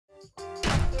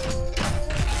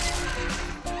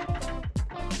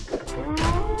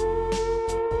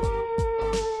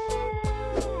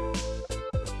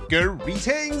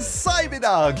Greetings,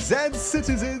 Cyberdogs and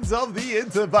citizens of the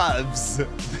interwebs.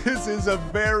 This is a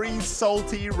very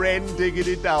salty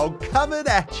ReNDoG coming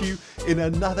at you in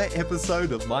another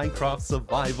episode of Minecraft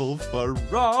Survival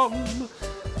from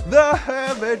the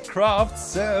Hermitcraft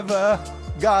server.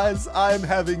 Guys, I'm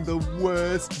having the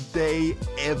worst day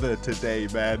ever today,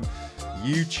 man.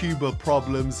 YouTuber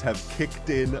problems have kicked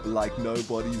in like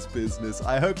nobody's business.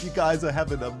 I hope you guys are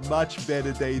having a much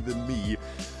better day than me.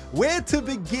 Where to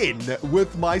begin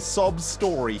with my sob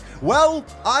story? Well,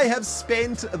 I have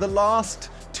spent the last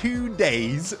 2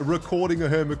 days recording a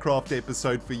Hermitcraft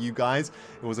episode for you guys.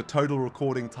 It was a total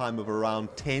recording time of around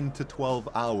 10 to 12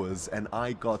 hours, and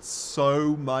I got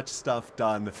so much stuff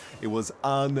done. It was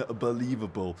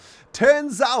unbelievable.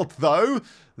 Turns out, though,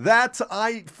 that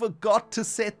I forgot to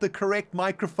set the correct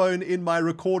microphone in my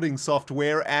recording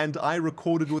software, and I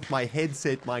recorded with my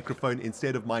headset microphone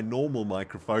instead of my normal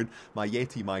microphone, my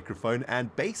Yeti microphone,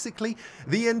 and basically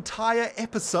the entire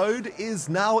episode is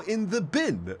now in the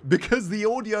bin because the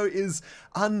audio is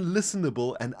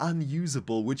unlistenable and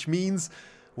unusable, which means,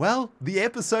 well, the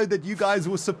episode that you guys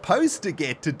were supposed to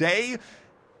get today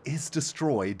is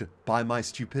destroyed by my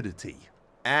stupidity.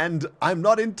 And I'm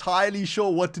not entirely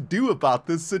sure what to do about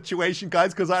this situation,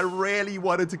 guys, because I really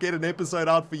wanted to get an episode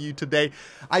out for you today.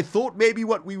 I thought maybe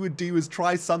what we would do is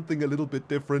try something a little bit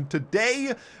different.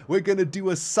 Today, we're going to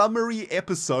do a summary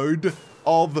episode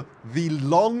of the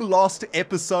long-lost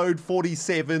episode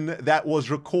 47 that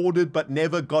was recorded but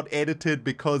never got edited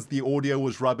because the audio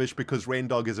was rubbish because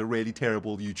ReNDoG is a really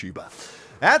terrible YouTuber.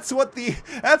 That's what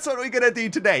we're going to do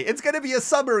today. It's going to be a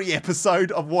summary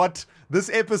episode of what this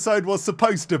episode was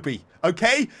supposed to be,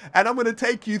 okay? And I'm going to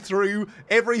take you through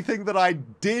everything that I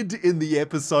did in the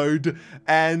episode,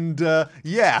 and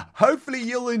yeah, hopefully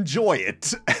you'll enjoy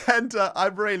it. And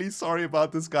I'm really sorry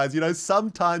about this, guys. You know,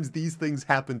 sometimes these things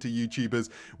happen to YouTubers.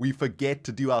 We forget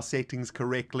to do our settings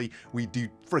correctly. We do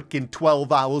freaking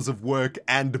 12 hours of work,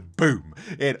 and boom,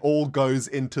 it all goes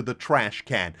into the trash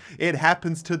can. It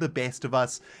happens to the best of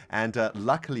us, and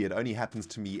luckily it only happens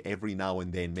to me every now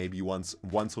and then, maybe once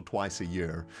or twice a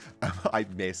year. I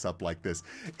mess up like this.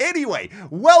 Anyway,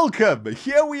 welcome.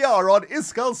 Here we are on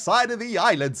Iskal's side of the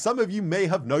island. Some of you may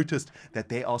have noticed that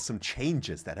there are some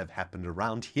changes that have happened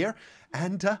around here.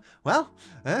 And, well,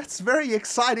 that's very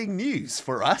exciting news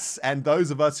for us and those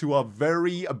of us who are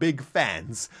very big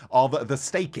fans of the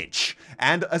stakeage,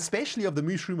 and especially of the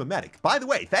Mooshroom Island. By the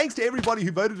way, thanks to everybody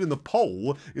who voted in the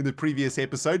poll in the previous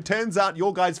episode. Turns out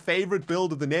your guys' favorite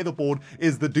build of the netherboard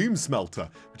is the Doom Smelter,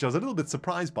 which I was a little bit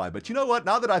surprised by. But you know what?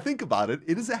 Now that I think about it,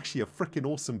 it is actually a freaking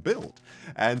awesome build.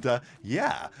 And,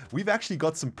 yeah, we've actually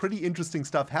got some pretty interesting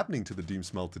stuff happening to the Doom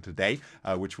Smelter today,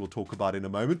 which we'll talk about in a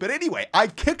moment. But anyway, I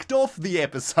kicked off the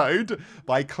episode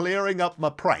by clearing up my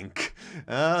prank.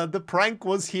 The prank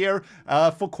was here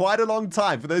for quite a long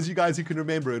time. For those of you guys who can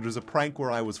remember, it was a prank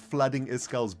where I was flooding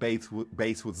Iskal's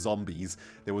base with zombies.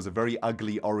 There was a very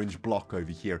ugly orange block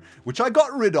over here, which I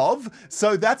got rid of,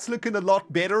 so that's looking a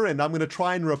lot better, and I'm going to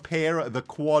try and repair the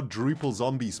quadruple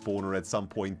zombie spawner at some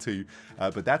point too,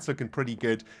 but that's looking pretty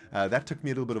good. That took me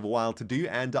a little bit of a while to do,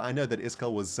 and I know that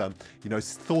Iskal was, you know,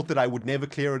 thought that I would never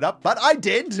clear it up, but I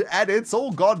did, and it's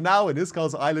all gone now, and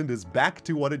Iskal's Island is back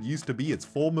to what it used to be, its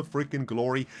former freaking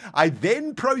glory. I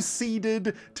then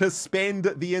proceeded to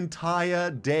spend the entire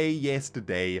day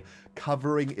yesterday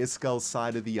covering Iskal's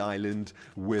side of the island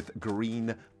with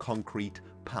green concrete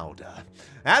powder.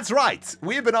 That's right,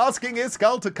 we've been asking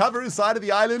Iskal to cover his side of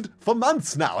the island for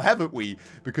months now, haven't we?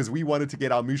 Because we wanted to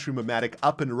get our Mooshroom Island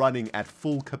up and running at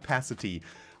full capacity.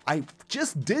 I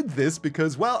just did this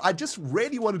because, well, I just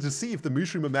really wanted to see if the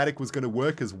Mooshroom Island was going to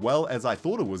work as well as I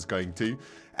thought it was going to.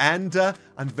 And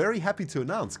I'm very happy to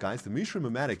announce, guys, the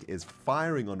Mooshroom Island is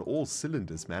firing on all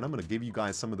cylinders, man. I'm going to give you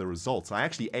guys some of the results. I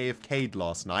actually AFK'd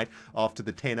last night after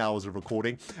the 10 hours of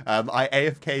recording. I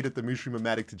AFK'd at the Mooshroom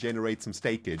Island to generate some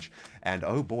stakeage. And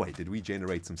oh boy, did we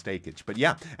generate some stakeage. But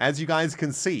yeah, as you guys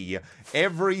can see,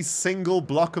 every single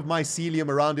block of mycelium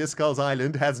around Iskal's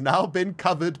Island has now been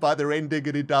covered by the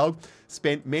ReNDoG.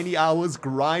 Spent many hours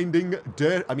grinding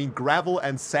gravel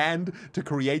and sand to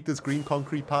create this green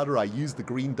concrete powder. I used the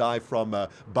green dye from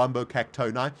Bumbo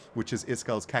Cactoni, which is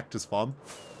Iskal's cactus farm.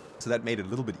 So that made it a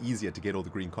little bit easier to get all the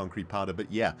green concrete powder.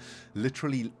 But yeah,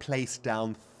 literally placed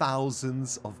down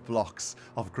thousands of blocks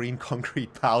of green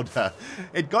concrete powder.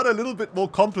 It got a little bit more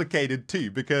complicated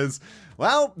too because,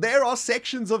 Well, there are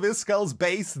sections of Iskal's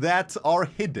base that are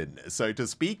hidden, so to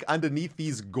speak, underneath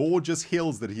these gorgeous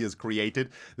hills that he has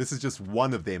created. This is just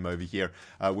one of them over here,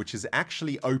 which is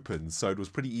actually open, so it was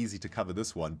pretty easy to cover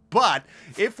this one. But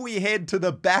if we head to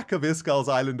the back of Iskal's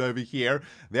island over here,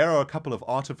 there are a couple of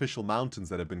artificial mountains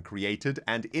that have been created,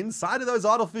 and inside of those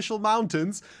artificial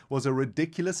mountains was a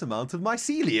ridiculous amount of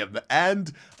mycelium,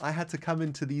 and I had to come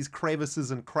into these crevices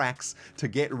and cracks to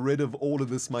get rid of all of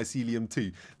this mycelium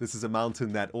too. This is a mountain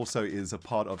that also is a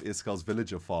part of Iskal's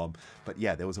villager farm. But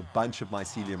yeah, there was a bunch of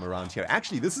mycelium around here.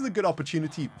 Actually, this is a good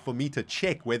opportunity for me to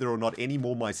check whether or not any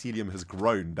more mycelium has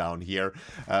grown down here.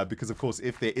 Because of course,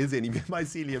 if there is any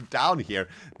mycelium down here,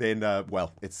 then,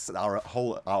 well, it's our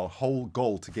whole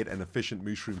goal to get an efficient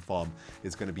mushroom farm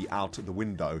is going to be out the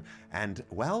window. And,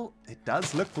 well, it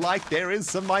does look like there is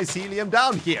some mycelium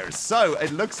down here. So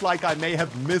it looks like I may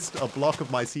have missed a block of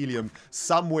mycelium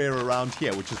somewhere around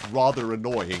here, which is rather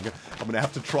annoying. I'm going to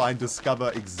have to try and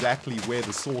discover exactly where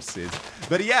the source is.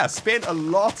 But yeah, spent a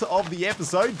lot of the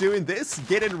episode doing this,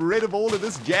 getting rid of all of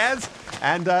this jazz.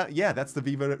 And yeah, that's the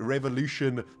Viva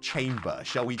Revolution chamber.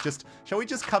 Shall we just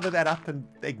cover that up and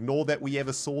ignore that we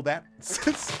ever saw that?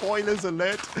 Spoilers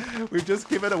alert. We've just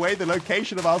given away the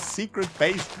location of our secret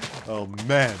base. Oh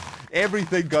man.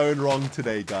 Everything going wrong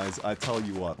today, guys. I tell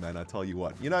you what, man. I tell you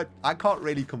what. You know, I can't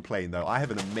really complain, though. I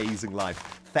have an amazing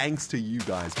life. Thanks to you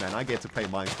guys, man. I get to play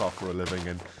Minecraft for a living,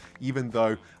 and even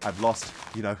though I've lost,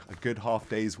 you know, a good half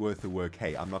day's worth of work,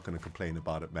 hey, I'm not going to complain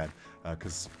about it, man.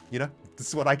 Because, you know, this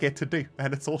is what I get to do,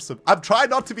 and it's awesome. I'm trying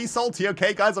not to be salty,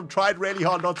 okay, guys? I'm trying really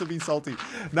hard not to be salty.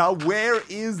 Now, where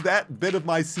is that bit of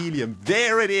mycelium?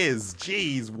 There it is.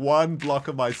 Jeez, one block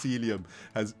of mycelium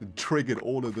has triggered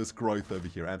all of this growth over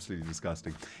here. Absolutely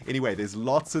disgusting. Anyway, there's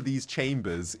lots of these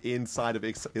chambers inside of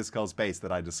Iskal's base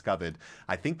that I discovered.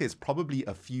 I think there's probably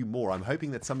a few more. I'm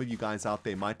hoping that some of you guys out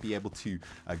there might be able to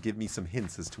give me some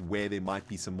hints as to where there might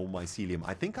be some more mycelium.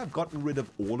 I think I've gotten rid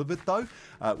of all of it, though,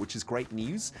 which is great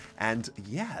news. And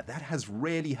yeah, that has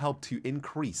really helped to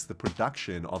increase the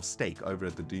production of steak over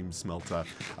at the Doom Smelter.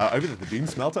 Over at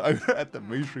the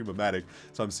Mooshroom.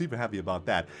 So I'm super happy about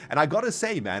that. And I gotta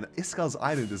say, man, Iskal's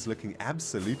island is looking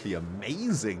absolutely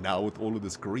amazing now with all of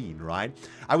this green, right?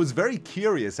 I was very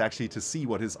curious, actually, to see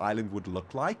what his island would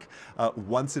look like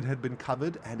once it had been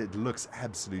covered, and it looks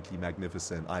absolutely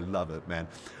magnificent. I love it, man.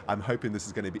 I'm hoping this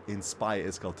is going to inspire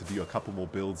Iskal to do a couple more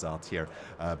builds out here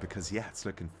because, yeah, it's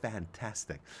looking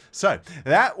fantastic. So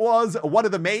that was one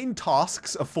of the main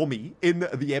tasks for me in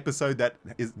the episode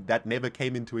that never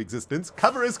came into existence.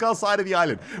 Cover Iskal's side of the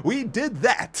island. We did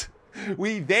that.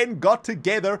 We then got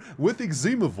together with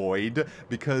Exumavoid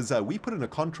because we put in a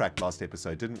contract last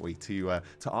episode, didn't we, to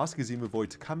ask Exumavoid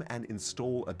to come and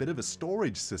install a bit of a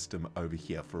storage system over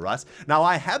here for us. Now,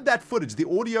 I have that footage. The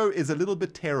audio is a little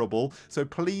bit terrible, so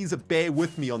please bear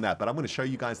with me on that, but I'm going to show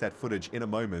you guys that footage in a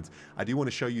moment. I do want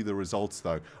to show you the results,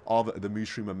 though, of the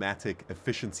Mooshroom-o-matic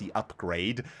efficiency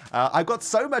upgrade. I've got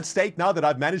so much steak now that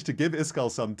I've managed to give Iskal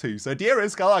some, too. So, dear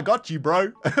Iskal, I got you,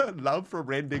 bro. Love from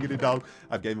ReNDoG.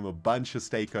 I've gave him a bunch of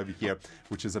steak over here,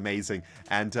 which is amazing.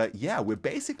 And yeah, we're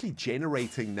basically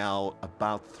generating now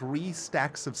about 3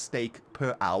 stacks of steak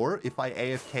per hour if I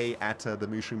AFK at the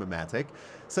Mooshroom-o-matic.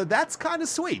 So that's kind of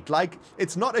sweet. Like,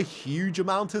 it's not a huge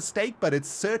amount of steak, but it's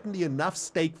certainly enough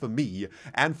steak for me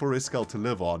and for Iskal to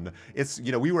live on. It's,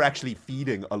 you know, we were actually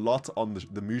feeding a lot on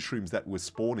the mushrooms that were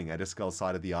spawning at Iskal's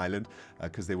side of the island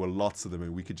because there were lots of them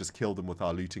and we could just kill them with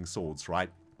our looting swords, right?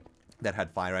 That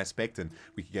had fire aspect, and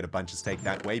we could get a bunch of steak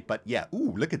that way. But yeah,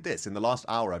 ooh, look at this. In the last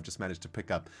hour, I've just managed to pick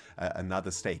up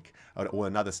another steak, or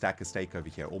another stack of steak over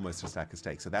here, almost a stack of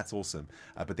steak. So that's awesome.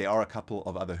 But there are a couple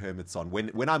of other hermits on.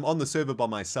 When I'm on the server by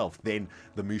myself, then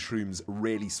the mushrooms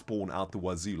really spawn out the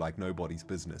wazoo like nobody's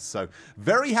business. So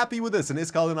very happy with this, and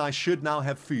Iskal and I should now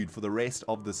have food for the rest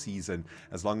of the season,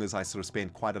 as long as I sort of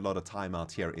spend quite a lot of time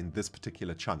out here in this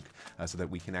particular chunk, so that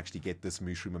we can actually get this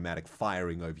Mooshroom-o-matic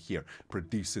firing over here,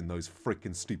 producing those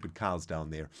freaking stupid cows down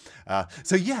there.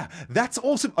 So yeah, that's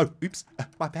awesome. Oh, oops,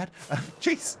 my bad.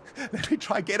 Jeez, let me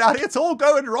try and get out of here. It's all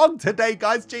going wrong today,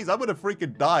 guys. Jeez, I'm gonna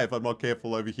freaking die if I'm not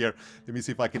careful over here. Let me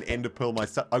see if I can ender pearl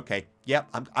myself. Okay, yeah,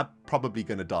 I'm probably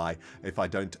gonna die if I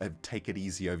don't take it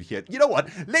easy over here. You know what?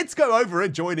 Let's go over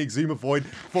and join Exumavoid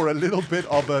for a little bit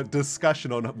of a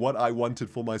discussion on what I wanted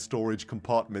for my storage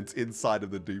compartments inside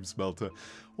of the Doom Smelter.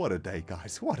 What a day,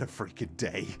 guys. What a freaking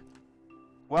day.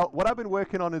 Well, what I've been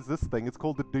working on is this thing. It's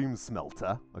called the Doom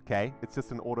Smelter, okay? It's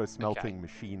just an auto-smelting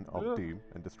machine of doom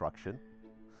and destruction.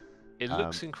 It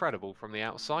looks incredible from the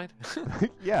outside.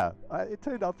 Yeah, it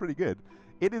turned out pretty good.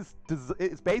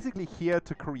 It's basically here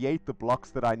to create the blocks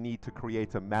that I need to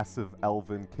create a massive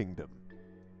elven kingdom.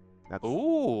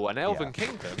 Ooh, an Elven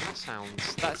Kingdom.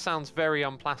 That sounds very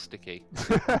unplasticky.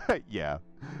 Yeah,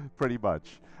 pretty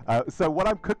much. So what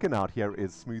I'm cooking out here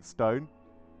is smooth stone,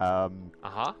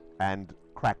 and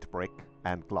cracked brick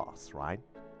and glass, right?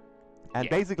 And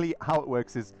basically how it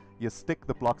works is you stick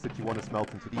the blocks that you want to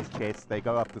smelt into these chests. They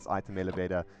go up this item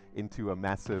elevator into a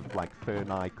massive, like,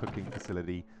 furnace cooking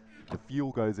facility. The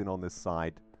fuel goes in on this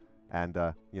side, and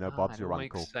you know, Bob's your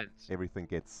uncle. Everything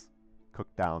gets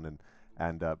cooked down,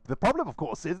 and the problem, of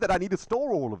course, is that I need to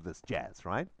store all of this jazz,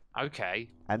 right? Okay.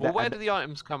 And well, where do the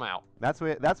items come out? That's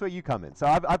where you come in. So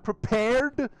I've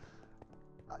prepared.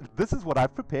 This is what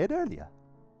I've prepared earlier.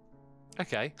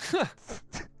 Okay.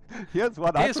 Here's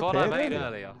what I made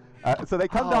earlier. So they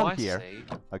come down here, see.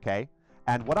 okay?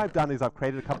 And what I've done is I've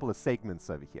created a couple of segments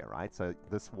over here, right? So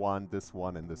this one,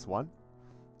 and this one.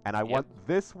 And I want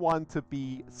this one to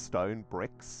be stone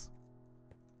bricks,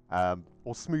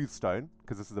 or smooth stone,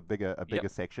 because this is a bigger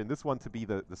section. This one to be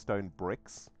the stone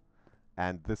bricks,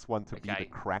 and this one to be the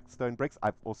cracked stone bricks.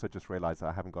 I've also just realized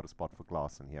I haven't got a spot for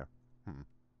glass in here.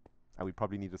 And we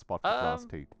probably need a spot for glass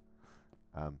too.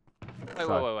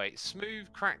 Wait.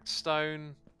 Smooth cracked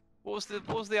stone. What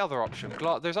was the other option?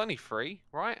 There's only 3,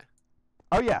 right?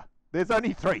 Oh yeah, there's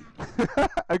only 3.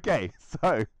 Okay,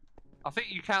 so I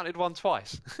think you counted one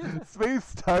twice. smooth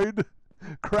stone,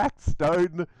 cracked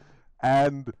stone,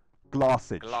 and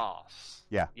glassage. Glass.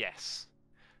 Yeah. Yes.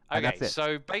 Okay,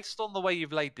 so based on the way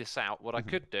you've laid this out, what I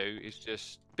could do is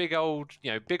just big old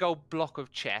block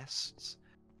of chests.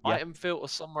 Item filter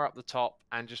somewhere up the top,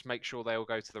 and just make sure they all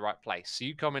go to the right place. So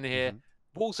you come in here,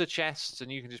 walls of chests,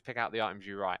 and you can just pick out the items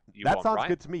you want. That sounds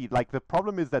good to me. Like, the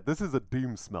problem is that this is a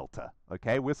doom smelter,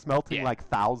 okay? We're smelting like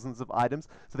thousands of items,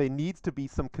 so there needs to be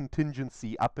some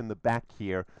contingency up in the back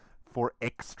here for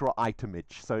extra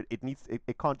itemage. So it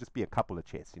can't just be a couple of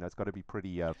chests, you know, it's got to be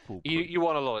pretty full. You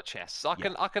want a lot of chests. I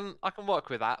can work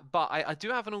with that, but I do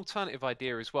have an alternative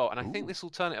idea as well, and I think this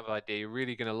alternative idea you're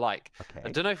really going to like. Okay.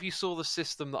 I don't know if you saw the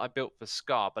system that I built for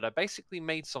Scar, but I basically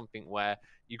made something where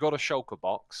you got a shulker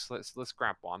box. Let's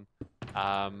grab one.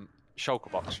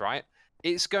 Shulker box, right?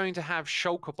 It's going to have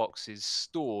shulker boxes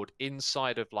stored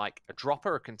inside of, like, a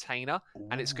dropper, a container,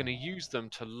 and it's going to use them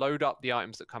to load up the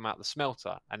items that come out the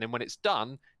smelter. And then when it's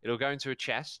done, it'll go into a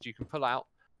chest you can pull out,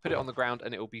 put it on the ground,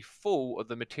 and it will be full of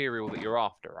the material that you're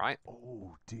after, right?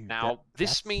 Oh, dude. Now,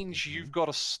 this means you've got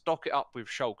to stock it up with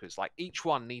shulkers. Like, each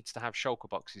one needs to have shulker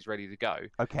boxes ready to go.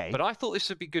 Okay. But I thought this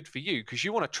would be good for you, because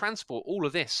you want to transport all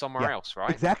of this somewhere else,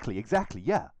 right? Exactly,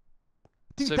 yeah.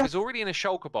 Dude, so if it's already in a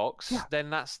shulker box, then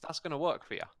that's going to work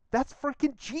for you. That's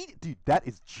freaking genius. Dude, that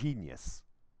is genius.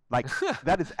 Like,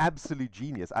 that is absolute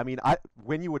genius. I mean,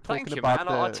 when you were talking about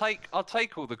I'll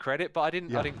take all the credit, but I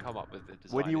didn't come up with the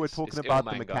design. When you were talking about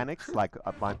the mechanics, like,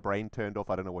 my brain turned off.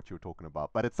 I don't know what you were talking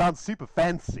about, but it sounds super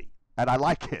fancy, and I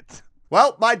like it.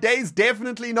 Well, my day's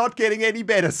definitely not getting any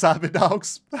better,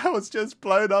 Cyberdogs. I was just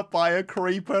blown up by a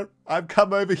creeper. I've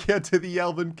come over here to the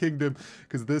Elven Kingdom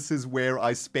because this is where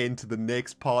I spent the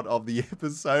next part of the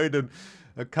episode, and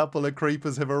a couple of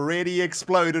creepers have already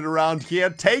exploded around here,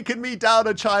 taken me down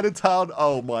to Chinatown.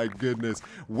 Oh my goodness.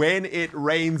 When it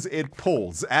rains, it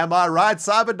pours. Am I right,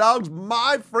 Cyberdogs?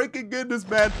 My freaking goodness,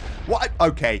 man. What?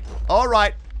 Okay. All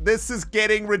right. This is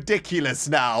getting ridiculous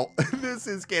now. This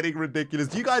is getting ridiculous.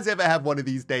 Do you guys ever have one of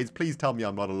these days? Please tell me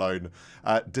I'm not alone.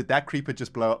 Did that creeper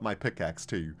just blow up my pickaxe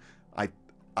too?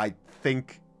 I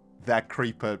think that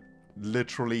creeper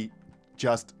literally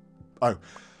just... Oh.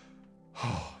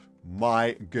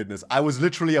 My goodness. I was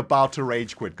literally about to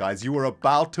rage quit, guys. You were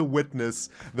about to witness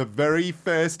the very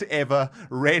first ever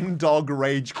ReNDoG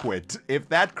rage quit. If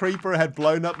that creeper had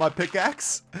blown up my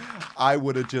pickaxe, I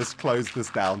would have just closed this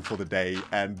down for the day,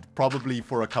 and probably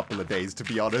for a couple of days, to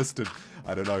be honest, and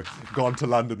I don't know, gone to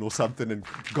London or something and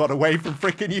got away from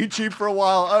freaking YouTube for a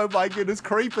while. Oh my goodness,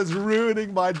 creepers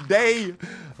ruining my day.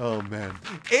 Oh man.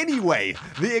 Anyway,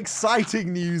 the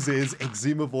exciting news is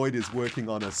Exuma Void is working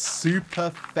on a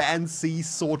super fancy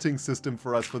sorting system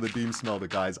for us for the Doom Smelter,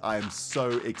 guys. I am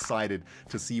so excited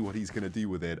to see what he's going to do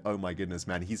with it. Oh my goodness,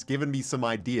 man. He's given me some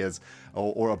ideas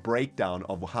or a breakdown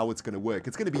of how it's going to work.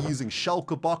 It's going to be using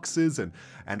shulker boxes and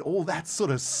all that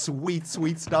sort of sweet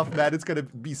stuff, man. It's going to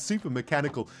be super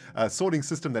mechanical sorting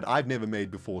system that I've never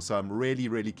made before, so I'm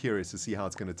really curious to see how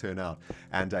it's going to turn out.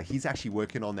 And he's actually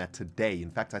working on that today. In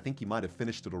fact, I think he might have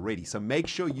finished it already, so make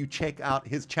sure you check out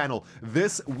his channel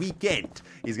this weekend.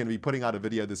 He's going to be putting out a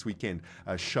video this weekend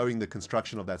showing the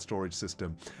construction of that storage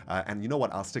system. And you know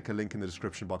what, I'll stick a link in the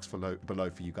description box below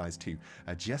for you guys too,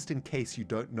 just in case you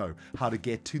don't know how to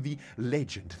get to the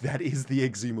legend that is the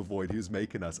Exuma Void, who's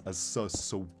making us a so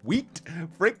sweet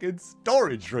freaking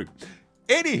storage room.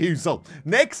 Anywho, so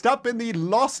next up in the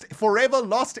forever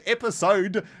lost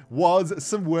episode was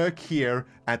some work here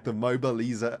at the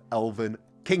Mobiliza Elven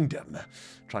Kingdom.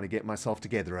 Trying to get myself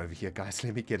together over here, guys.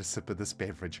 Let me get a sip of this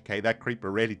beverage, okay? That creeper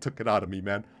really took it out of me,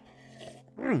 man.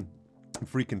 I'm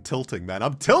freaking tilting, man.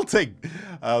 I'm tilting!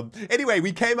 Anyway,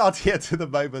 we came out here to the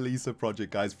Mobiliza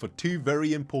project, guys, for two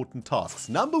very important tasks.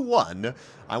 Number one,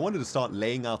 I wanted to start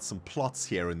laying out some plots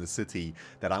here in the city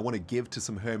that I want to give to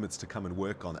some hermits to come and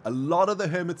work on. A lot of the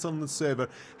hermits on the server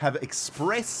have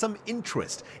expressed some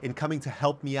interest in coming to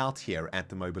help me out here at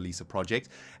the Mobiliza project.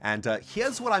 And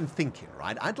here's what I'm thinking,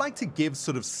 right? I'd like to give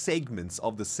sort of segments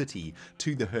of the city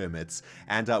to the hermits.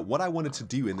 And what I wanted to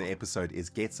do in the episode is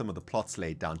get some of the plots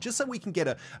laid down, just so we can get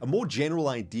a more general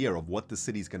idea of what the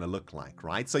city's going to look like,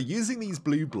 right? So using these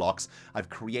blue blocks, I've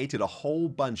created a whole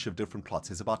bunch of different plots.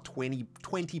 There's about 20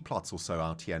 plots or so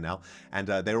out here now, and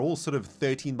they're all sort of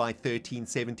 13 by 13,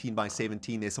 17 by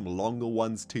 17. There's some longer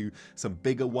ones too, some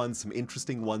bigger ones, some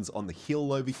interesting ones on the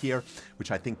hill over here,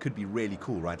 which I think could be really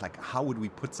cool, right? Like, how would we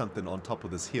put something on top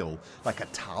of this hill? Like a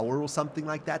tower or something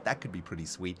like that? That could be pretty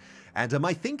sweet. And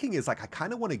my thinking is, like, I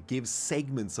kind of want to give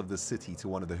segments of the city to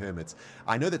one of the hermits.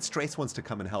 I know that Stress wants to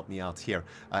come and help me out here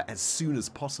as soon as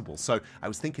possible. So I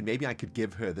was thinking maybe I could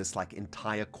give her this, like,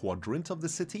 entire quadrant of the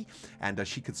city, and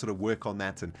she could sort of work on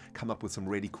that and come up with some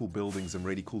really cool buildings and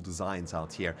really cool designs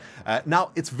out here.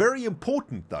 Now, it's very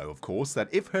important, though, of course, that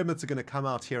if hermits are going to come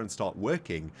out here and start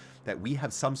working, that we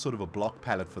have some sort of a block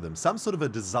palette for them, some sort of a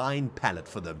design palette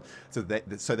for them, so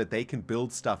that they can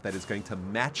build stuff that is going to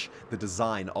match the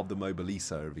design of the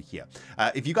Mobiliza over here.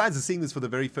 If you guys are seeing this for the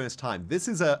very first time, this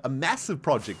is a massive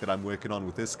project that I'm working on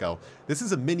with Iskall. This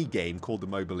is a mini game called the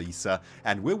Mobiliza,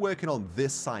 and we're working on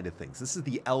this side of things. This is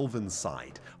the Elven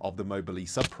side of the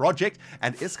Mobiliza project,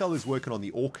 and Iskall is working on the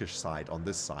Orcish side on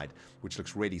this side, which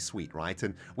looks really sweet, right?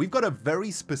 And we've got a very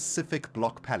specific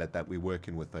block palette that we're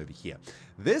working with over here.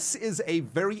 This is a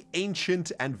very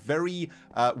ancient and very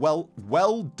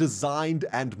well-designed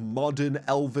and modern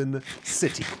elven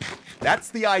city. That's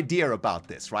the idea about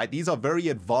this, right? These are very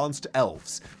advanced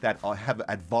elves that have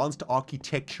advanced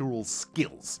architectural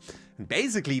skills. And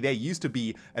basically, there used to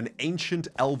be an ancient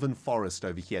elven forest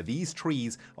over here. These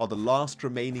trees are the last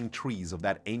remaining trees of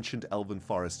that ancient elven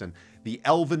forest, and the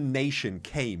Elven Nation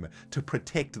came to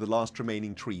protect the last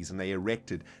remaining trees, and they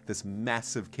erected this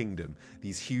massive kingdom,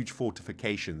 these huge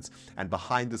fortifications, and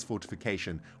behind this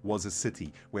fortification was a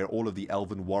city where all of the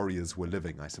elven warriors were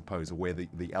living, I suppose, or where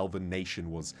the Elven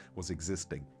Nation was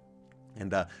existing.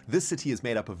 And this city is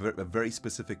made up of a very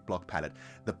specific block palette.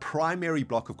 The primary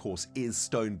block, of course, is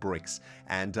stone bricks,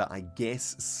 and I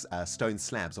guess stone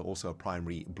slabs are also a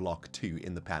primary block too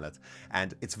in the palette.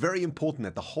 And it's very important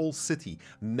that the whole city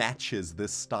matches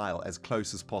this style as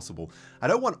close as possible. I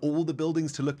don't want all the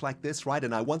buildings to look like this, right?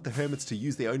 And I want the hermits to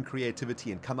use their own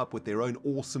creativity and come up with their own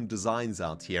awesome designs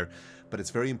out here. But it's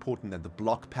very important that the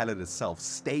block palette itself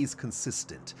stays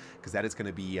consistent, because that is going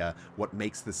to be what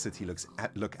makes the city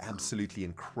look absolutely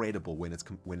incredible when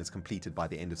it's completed by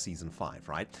the end of Season 5,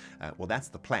 right? Well, that's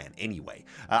the plan anyway.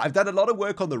 I've done a lot of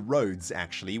work on the roads,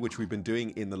 actually, which we've been doing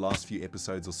in the last few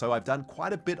episodes or so. I've done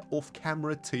quite a bit off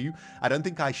camera too. I don't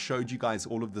think I showed you guys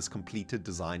all of this completed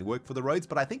design work for the roads,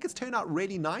 but I think it's turned out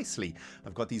really nicely.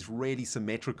 I've got these really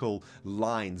symmetrical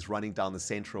lines running down the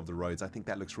center of the roads. I think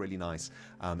that looks really nice.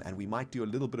 And we might do a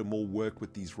little bit of more work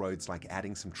with these roads, like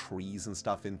adding some trees and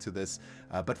stuff into this.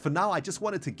 But for now, I just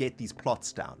wanted to get these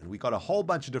plots down, and we got a whole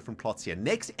bunch of different plots here.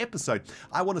 Next episode,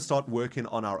 I want to start working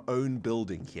on our own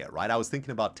building here, right? I was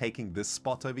thinking about taking this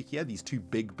spot over here, these two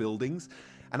big buildings,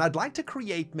 and I'd like to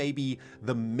create maybe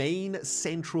the main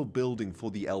central building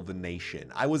for the Elven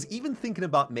Nation. I was even thinking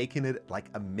about making it like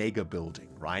a mega building,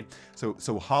 right?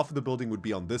 So half of the building would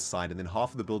be on this side, and then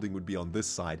half of the building would be on this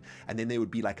side, and then there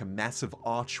would be like a massive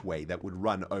archway that would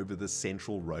run over the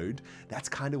central road. That's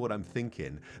kind of what I'm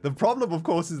thinking. The problem, of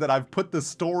course, is that I've put the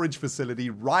storage facility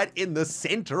right in the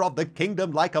center of the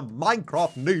kingdom like a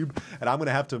Minecraft noob, and I'm going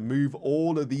to have to move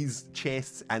all of these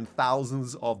chests and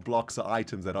thousands of blocks of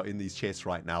items that are in these chests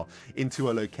right now into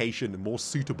a location more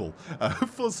suitable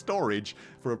for storage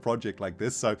for a project like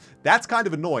this. So that's kind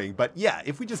of annoying, but yeah,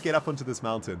 if we just get up onto this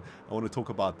mountain, I want to talk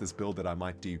about this build that I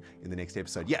might do in the next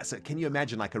episode. Yeah, so can you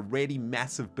imagine like a really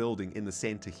massive building in the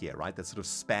center here, right, that sort of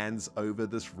spans over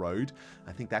this road?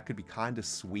 I think that could be kind of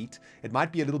sweet. It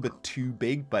might be a little bit too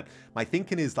big, but my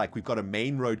thinking is like we've got a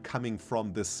main road coming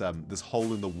from this this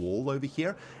hole in the wall over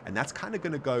here, and that's kind of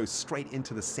going to go straight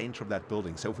into the center of that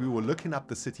building. So if we were looking up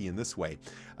the city in this way,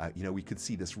 you know, we could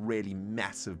see this really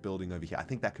massive building over here. I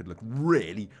think that could look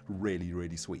really, really,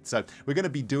 really sweet. So we're going to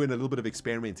be doing a little bit of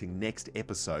experimenting next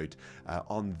episode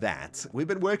on that. We've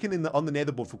been working on the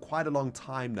netherboard for quite a long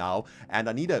time now, and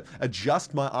I need to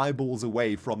adjust my eyeballs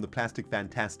away from the plastic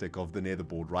fantastic of the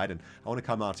netherboard, right? And I want to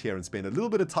come out here and spend a little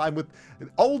bit of time with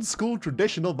old school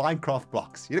traditional Minecraft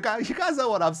blocks. You guys know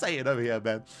what I'm saying over here,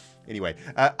 man. Anyway,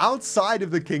 outside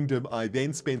of the kingdom, I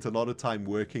then spent a lot of time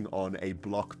working on a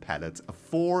block palette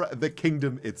for the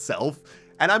kingdom itself.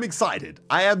 And I'm excited.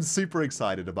 I am super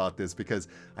excited about this because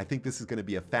I think this is going to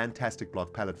be a fantastic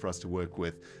block palette for us to work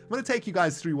with. I'm going to take you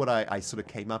guys through what I sort of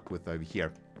came up with over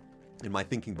here in my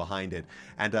thinking behind it.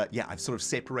 And yeah, I've sort of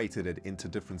separated it into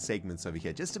different segments over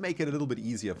here just to make it a little bit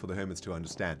easier for the hermits to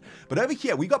understand. But over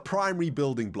here, we got primary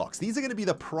building blocks. These are going to be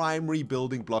the primary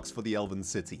building blocks for the Elven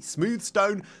City. Smooth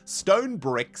stone, stone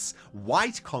bricks,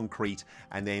 white concrete,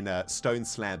 and then stone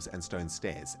slabs and stone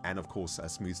stairs. And of course,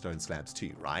 smooth stone slabs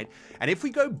too, right? And if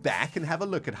we go back and have a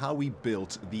look at how we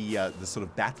built the sort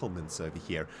of battlements over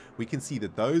here, we can see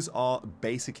that those are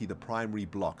basically the primary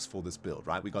blocks for this build,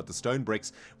 right? We got the stone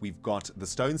bricks, we've got the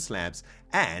stone slabs,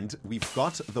 and we've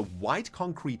got the white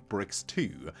concrete bricks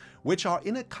too, which are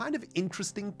in a kind of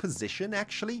interesting position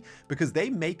actually, because they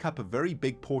make up a very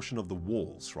big portion of the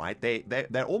walls, right?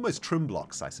 They're almost trim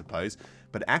blocks, I suppose,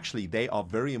 but actually they are a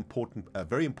very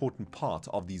important part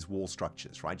of these wall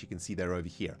structures, right? You can see they're over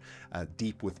here,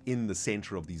 deep within the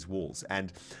center of these walls.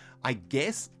 And I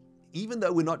guess even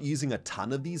though we're not using a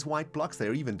ton of these white blocks,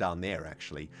 they're even down there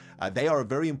actually, they are a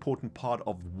very important part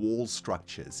of wall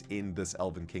structures in this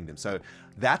Elven Kingdom. So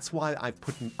that's why I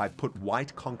put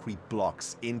white concrete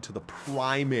blocks into the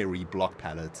primary block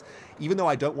palette. Even though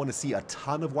I don't want to see a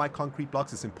ton of white concrete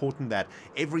blocks, it's important that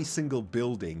every single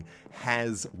building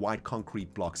has white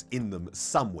concrete blocks in them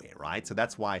somewhere, right? So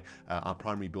that's why our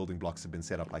primary building blocks have been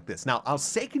set up like this. Now, our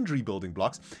secondary building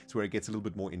blocks is where it gets a little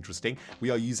bit more interesting. We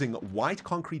are using white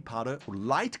concrete powder,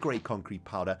 light gray concrete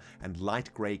powder, and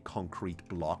light gray concrete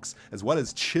blocks, as well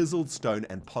as chiseled stone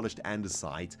and polished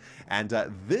andesite. And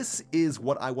this is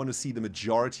what I want to see the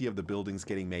majority of the buildings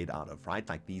getting made out of, right?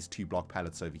 Like these two block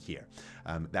palettes over here.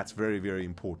 That's very, very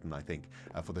important, I think,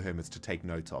 for the hermits to take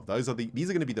note of. These are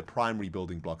going to be the primary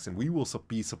building blocks, and we will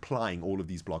be supplying all of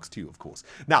these blocks too, of course.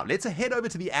 Now, let's head over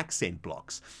to the accent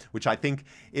blocks, which I think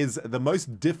is the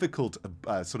most difficult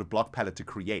sort of block palette to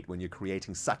create when you're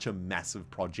creating such a massive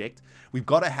project. We've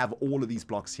got to have all of these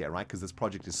blocks here, right? Because this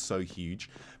project is so huge.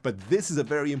 But this is a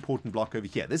very important block over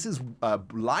here. This is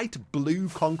light blue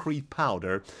concrete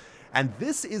powder. And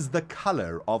this is the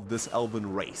color of this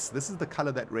elven race. This is the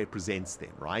color that represents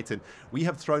them, right? And we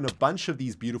have thrown a bunch of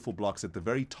these beautiful blocks at the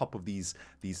very top of these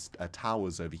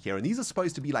towers over here. And these are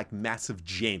supposed to be like massive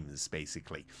gems,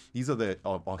 basically. These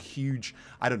are huge,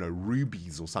 I don't know,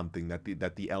 rubies or something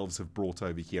that the elves have brought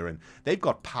over here. And they've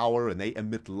got power and they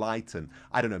emit light. And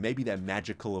I don't know, maybe they're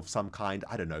magical of some kind.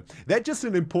 I don't know. They're just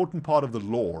an important part of the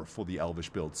lore for the elvish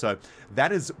build. So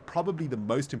that is probably the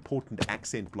most important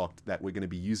accent block that we're going to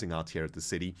be using out here at the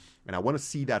city, and I want to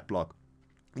see that block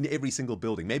in every single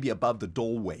building, maybe above the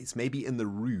doorways, maybe in the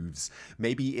roofs,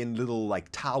 maybe in little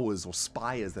like towers or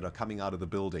spires that are coming out of the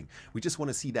building. We just want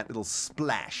to see that little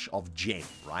splash of gem,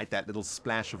 right? That little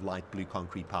splash of light blue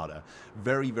concrete powder.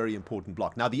 Very, very important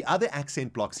block. Now, the other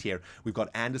accent blocks here, we've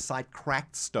got andesite,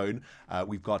 cracked stone,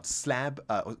 we've got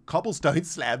cobblestone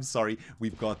slabs, sorry,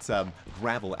 we've got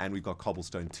gravel, and we've got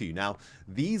cobblestone too. Now,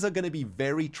 these are going to be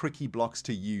very tricky blocks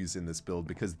to use in this build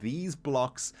because these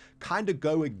blocks kind of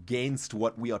go against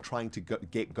what we are trying to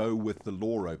go with the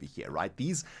lore over here, right?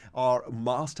 These are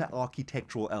master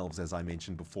architectural elves, as I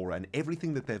mentioned before, and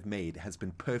everything that they've made has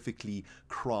been perfectly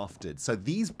crafted. So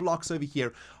these blocks over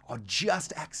here are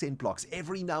just accent blocks.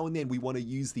 Every now and then we want to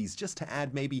use these just to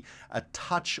add maybe a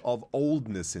touch of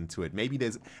oldness into it. Maybe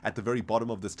there's, at the very bottom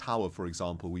of this tower, for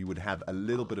example, we would have a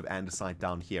little bit of andesite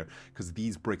down here because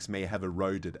these bricks may have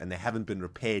eroded and they haven't been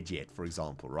repaired yet, for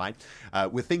example, right?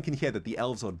 We're thinking here that the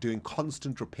elves are doing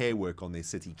constant repair work on their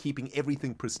city, keeping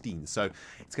everything pristine. So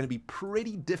it's going to be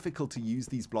pretty difficult to use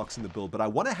these blocks in the build, but I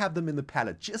want to have them in the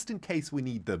palette just in case we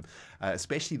need them,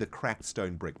 especially the cracked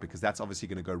stone brick, because that's obviously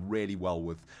going to go really well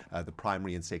with the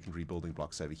primary and secondary building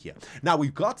blocks over here. Now,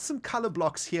 we've got some color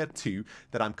blocks here too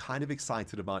that I'm kind of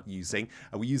excited about using.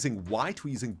 We're using white,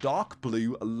 we're using dark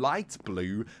blue, light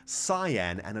blue,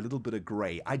 cyan, and a little bit of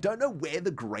gray. I don't know where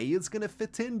the gray is going to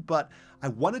fit in, but I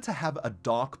wanted to have a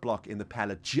dark block in the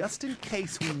palette just in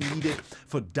case we need it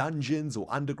for dungeons or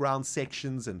underground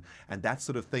sections and that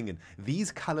sort of thing. And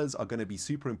these colors are going to be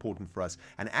super important for us.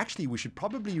 And actually, we should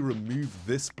probably remove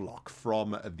this block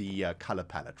from the color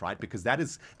palette, right? Because that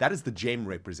is the gem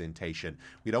representation.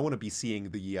 We don't want to be seeing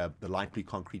the light blue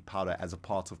concrete powder as a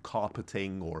part of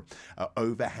carpeting or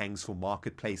overhangs for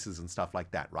marketplaces and stuff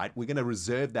like that, right? We're going to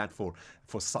reserve that for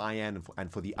cyan and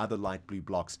for the other light blue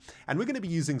blocks. And we're going to be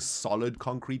using solid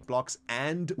concrete blocks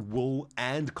and wool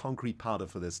and concrete powder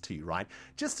for this too, right?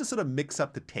 Just to sort of mix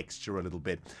up the texture a little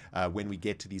bit when we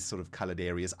get to these sort of colored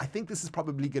areas. I think this is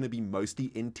probably going to be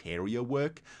mostly interior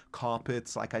work,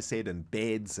 carpets, like I said, and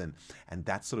beds and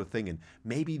that sort of thing. And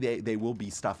maybe there will be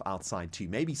stuff outside too.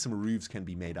 Maybe some roofs can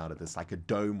be made out of this, like a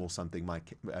dome or something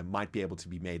might be able to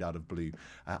be made out of blue.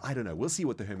 I don't know. We'll see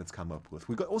what the Hermits come up with.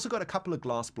 We've also got a couple of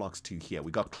glass blocks too here.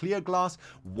 We got clear glass,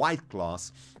 white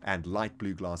glass, and light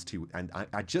blue glass too. And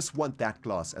I just want that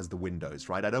glass as the windows,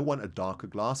 right? I don't want a darker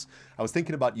glass. I was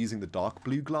thinking about using the dark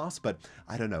blue glass, but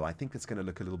I don't know. I think it's going to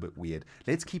look a little bit weird.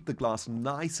 Let's keep the glass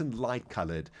nice and light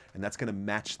colored, and that's going to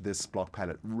match this block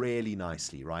palette really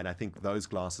nicely, right? I think those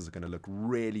glasses are going to look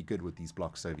really good with these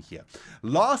blocks over here.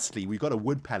 Lastly, we've got a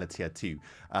wood palette here too.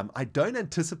 I don't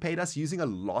anticipate us using a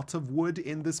lot of wood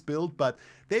in this build, but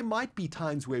there might be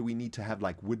times where we need to have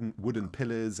like wooden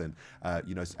pillars and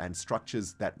and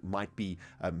structures that might be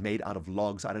made out of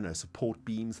logs. I don't know, support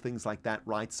beams, things like that,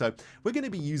 right? So we're going to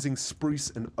be using spruce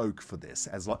and oak for this,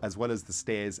 as well as the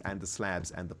stairs and the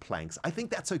slabs and the planks. I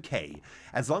think that's okay,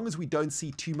 as long as we don't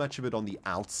see too much of it on the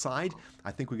outside.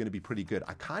 I think we're going to be pretty good.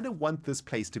 I kind of want this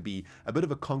place to be a bit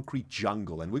of a concrete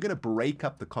jungle, and we're going to break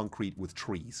up the concrete with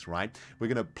trees, right? We're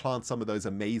going to plant some of those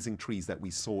amazing trees that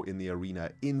we saw in the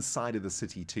arena inside of the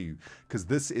city too, because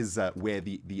this is where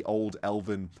the old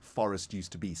elven forest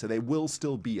used to be. So there will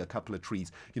still be a couple of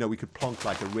trees. We could plant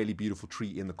like a really beautiful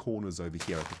tree in the corners over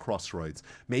here at the crossroads.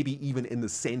 Maybe even in the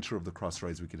center of the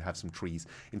crossroads we could have some trees.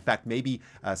 In fact, maybe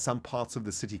some parts of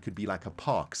the city could be like a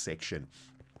park section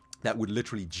that would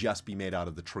literally just be made out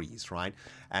of the trees, right?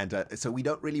 And so we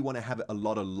don't really want to have a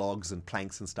lot of logs and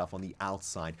planks and stuff on the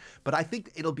outside, but I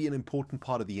think it'll be an important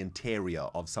part of the interior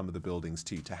of some of the buildings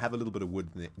too, to have a little bit of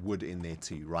wood in there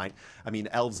too, right? I mean,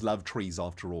 elves love trees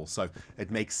after all, so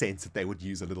it makes sense that they would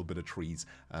use a little bit of trees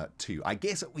too. I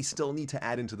guess what we still need to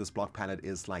add into this block palette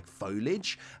is like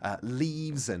foliage,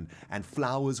 leaves and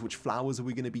flowers. Which flowers are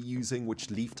we going to be using?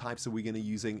 Which leaf types are we going to be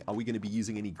using? Are we going to be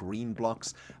using any green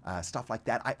blocks? Stuff like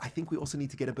that. I think we also need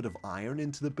to get a bit of iron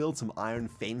into the build, some iron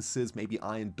fences, maybe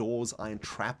iron doors, iron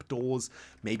trap doors,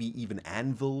 maybe even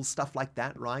anvils, stuff like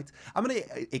that, right? I'm going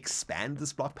to expand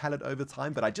this block palette over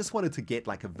time, but I just wanted to get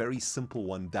like a very simple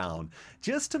one down,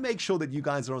 just to make sure that you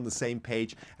guys are on the same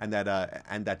page and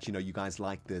that you guys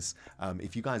like this.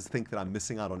 If you guys think that I'm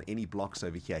missing out on any blocks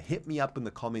over here, hit me up in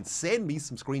the comments, send me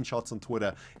some screenshots on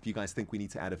Twitter if you guys think we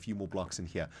need to add a few more blocks in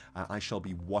here. I shall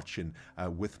be watching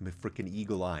with my freaking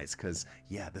eagle eyes, because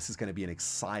yeah, this is going to be an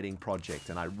exciting project,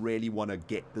 and I really want to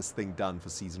get this thing done for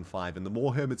Season 5. And the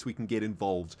more Hermits we can get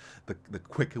involved, the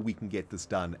quicker we can get this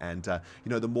done. And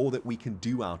the more that we can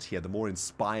do out here, the more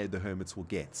inspired the Hermits will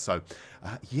get. So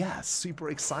yeah, super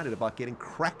excited about getting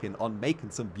cracking on making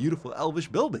some beautiful elvish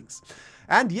buildings.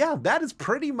 And yeah, that is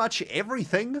pretty much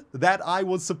everything that I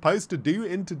was supposed to do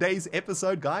in today's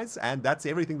episode, guys. And that's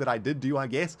everything that I did do, I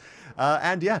guess.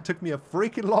 And yeah, it took me a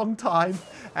freaking long time.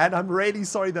 And I'm really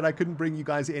sorry that I couldn't bring you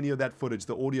guys any of that footage.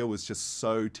 The audio was just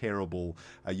so terrible.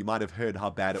 You might have heard how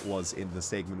bad it was in the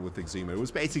segment with Exuma. It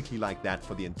was basically like that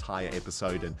for the entire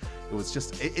episode. And it was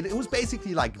just, it was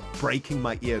basically like breaking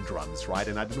my eardrums, right?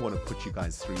 And I didn't want to put you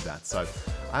guys through that. So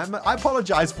I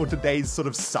apologize for today's sort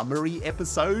of summary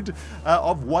episode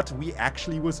of what we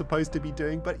actually were supposed to be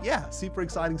doing. But yeah, super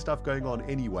exciting stuff going on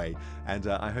anyway. And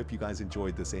I hope you guys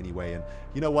enjoyed this anyway. And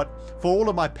you know what? For all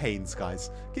of my pains,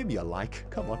 guys, give me a like.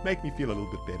 Come on, make me feel a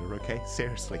little bit better, okay?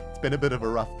 Seriously, it's been a bit of a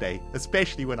rough day,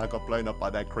 especially when I got blown up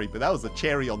by that creeper. That was a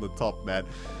cherry on the top, man.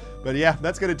 But yeah,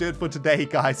 that's going to do it for today,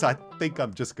 guys. I think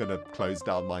I'm just going to close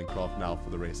down Minecraft now for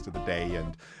the rest of the day.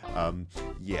 And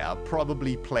yeah, I'll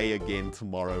probably play again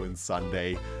tomorrow and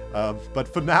Sunday.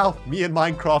 But for now, me and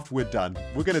Minecraft, we're done.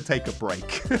 We're going to take a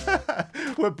break.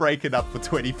 We're breaking up for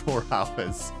 24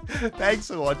 hours. Thanks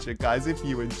for watching, guys. If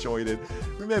you enjoyed it,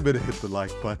 remember to hit the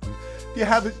like button. If you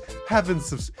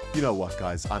haven't you know what,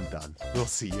 guys? I'm done. We'll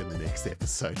see you in the next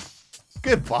episode.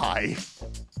 Goodbye.